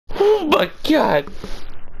Oh my god.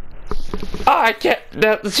 Oh, I can't.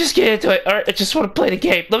 No, let's just get into it. Alright, I just want to play the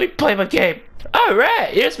game. Let me play my game.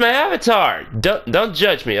 Alright, here's my avatar. Don't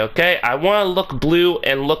judge me, okay? I want to look blue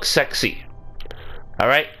and look sexy.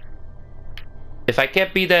 Alright? If I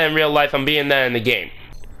can't be that in real life, I'm being that in the game.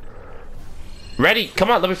 Ready?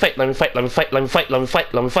 Come on, let me fight, let me fight, let me fight, let me fight, let me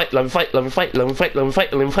fight, let me fight, let me fight, let me fight, let me fight, let me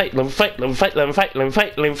fight, let me fight, let me fight, let me fight, let me fight, let me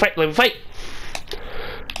fight, let me fight, let me fight.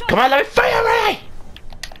 Come on, let me fight already!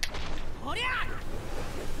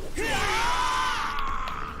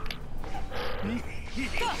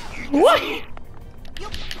 What?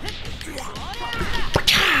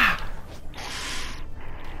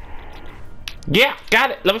 Yeah,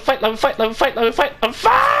 got it. Let me fight, let me fight, let me fight, let me fight, let me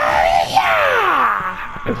fight! Yeah!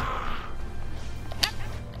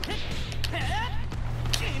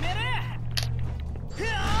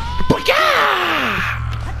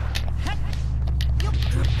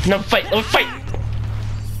 No, fight, let me fight!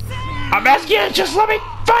 I'm asking you, just let me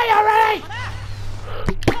fight already!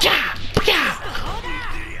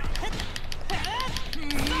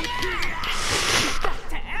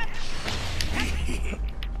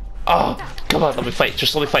 Oh, come on, let me fight,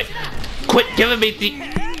 just let me fight. Quit giving me the...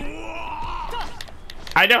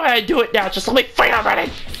 I know how to do it now, just let me fight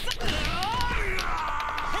already!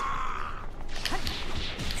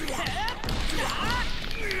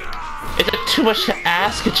 Is it too much to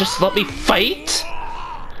ask? Just let me fight?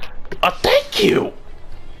 Oh, thank you!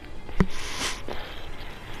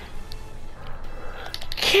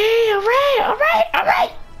 Okay, alright, alright,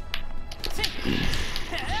 alright!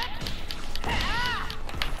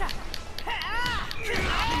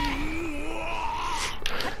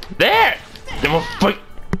 There! Then we'll fight.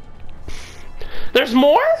 There's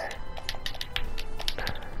more?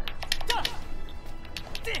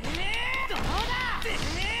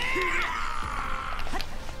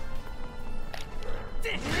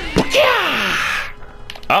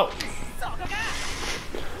 Oh.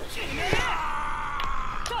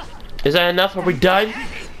 Is that enough? Are we done?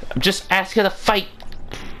 I'm just asking to fight.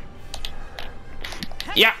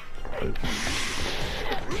 Yeah.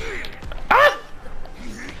 Ah!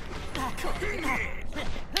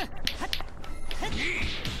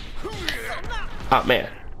 Oh man.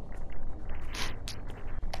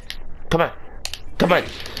 Come on. Come on.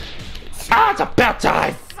 Ah, it's about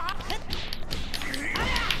time.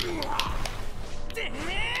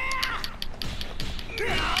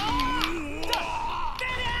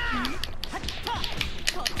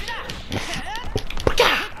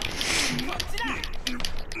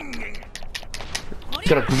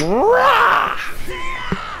 Gonna grah!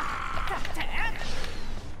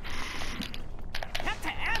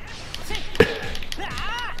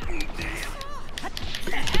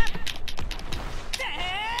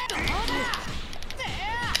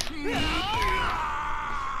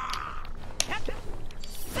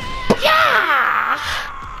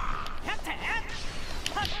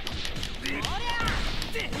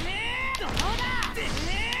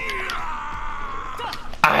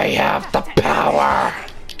 I have the power!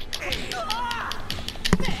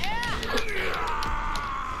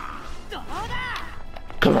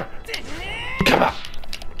 Come on. Come on.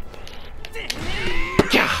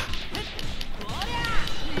 Yeah.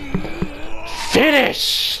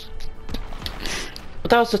 Finish!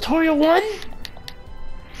 That was tutorial 1?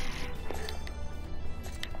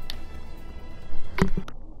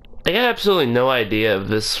 I got absolutely no idea if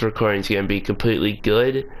this recording's gonna be completely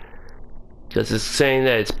good, because it's saying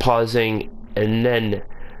that it's pausing and then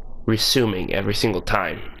resuming every single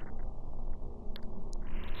time.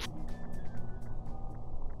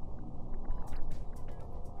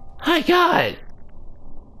 My God!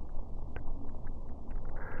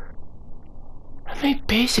 How many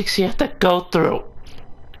basics you have to go through?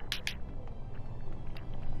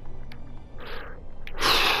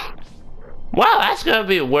 Well, that's gonna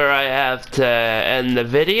be where I have to end the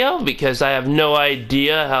video, because I have no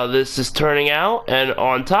idea how this is turning out, and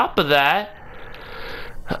on top of that,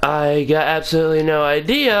 I got absolutely no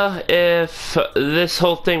idea if this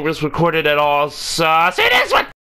whole thing was recorded at all, so see this one!